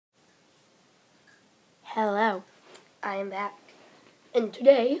Hello, I am back, and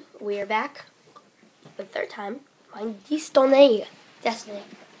today we are back for the third time playing Destiny.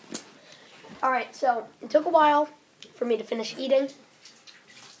 Alright, so it took a while for me to finish eating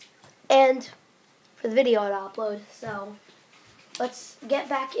and for the video to upload, so let's get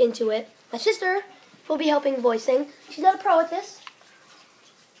back into it. My sister will be helping voicing. She's not a pro at this,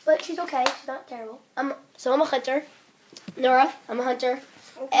 but she's okay. She's not terrible. I'm a hunter. Nora, I'm a hunter,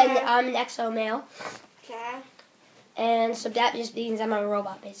 and I'm an exo male. Okay. And so that just means I'm a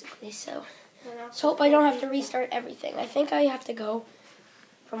robot, basically. So let's hope I don't have to restart everything. I think I have to go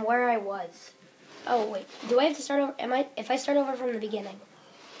from where I was. Oh, wait. Do I have to start over? If I start over from the beginning,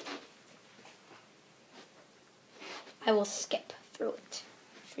 I will skip through it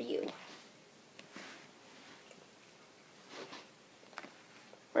for you.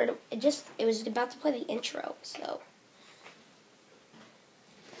 It was about to play the intro, so.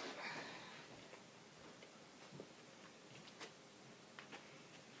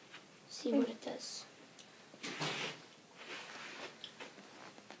 See what it does.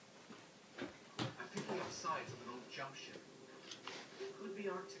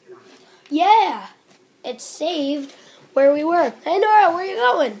 Yeah, it's saved where we were. Hey Nora, where are you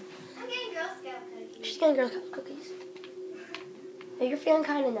going? I'm getting Girl Scout cookies. She's getting Girl Scout cookies. If you're feeling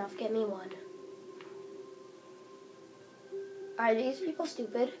kind enough, get me one. Are these people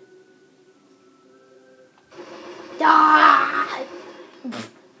stupid? Die!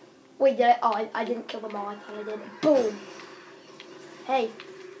 Wait, did I? Oh, I didn't kill them all. I thought I did. Boom. Hey,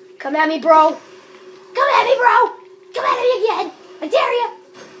 come at me, bro. Come at me, bro. Come at me again. I dare you.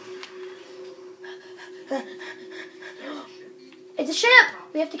 It's a ship.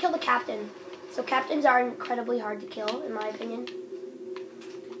 We have to kill the captain. So captains are incredibly hard to kill, in my opinion.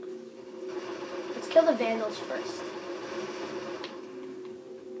 Let's kill the vandals first.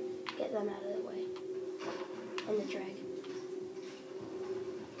 Get them out of the way. And the drag.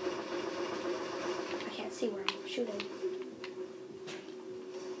 See where I'm shooting.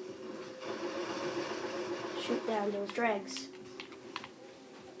 Shoot down those drags.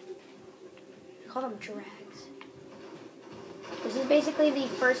 I call them drags. This is basically the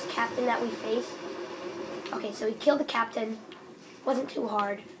first captain that we faced. Okay, so we killed the captain. Wasn't too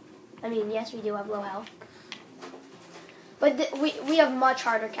hard. I mean, yes, we do have low health. But we have much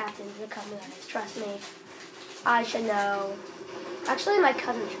harder captains to come with. Trust me. I should know. Actually, my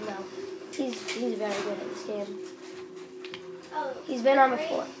cousin should know. He's very good at this game. Oh, he's been on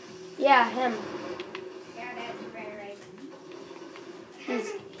before. Yeah, him. Yeah, that's right.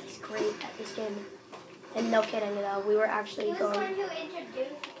 He's great at this game. And no kidding though, we were actually He was going. the one who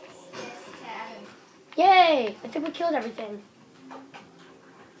introduced this to Adam. Yay! I think we killed everything.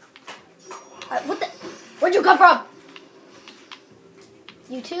 What the? Where'd you come from?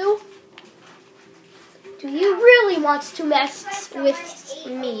 You two? Do you really want to mess with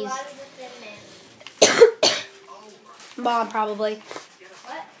me? Mom, probably.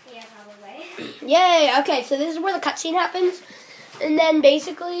 What? Yeah, probably. Yay! Okay, so this is where the cutscene happens, and then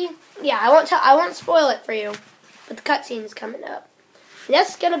basically, yeah, I won't spoil it for you, but the cutscene is coming up. And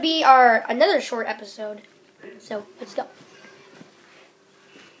that's gonna be another short episode. So let's go.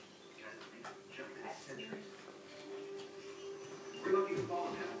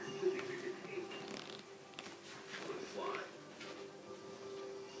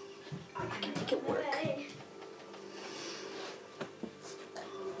 I can make it work.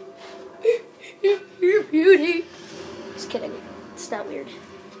 You're beauty. Just kidding. It's not weird.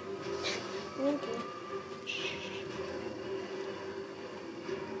 Okay.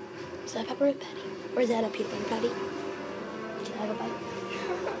 Is that a pepperoni patty? Or is that a peanut butter patty? Can I have a bite?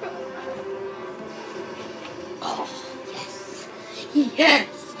 Oh, yes.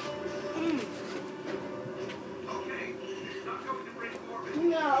 Yes.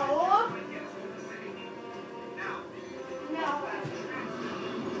 No. No.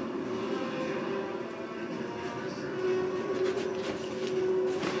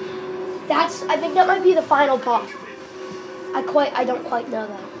 I think that might be the final boss. I don't quite know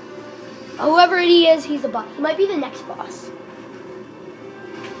though. Whoever he is, he's a boss. He might be the next boss.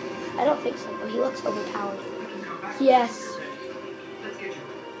 I don't think so, but he looks overpowered. Yes.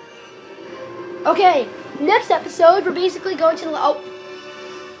 Okay, next episode, we're basically going to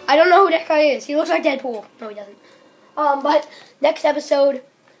I don't know who that guy is. He looks like Deadpool. No, he doesn't. But next episode,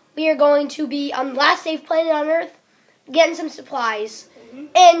 we are going to be on the last safe planet on Earth, getting some supplies,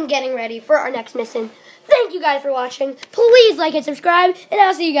 and getting ready for our next mission. Thank you guys for watching. Please like and subscribe, and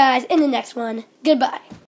I'll see you guys in the next one. Goodbye.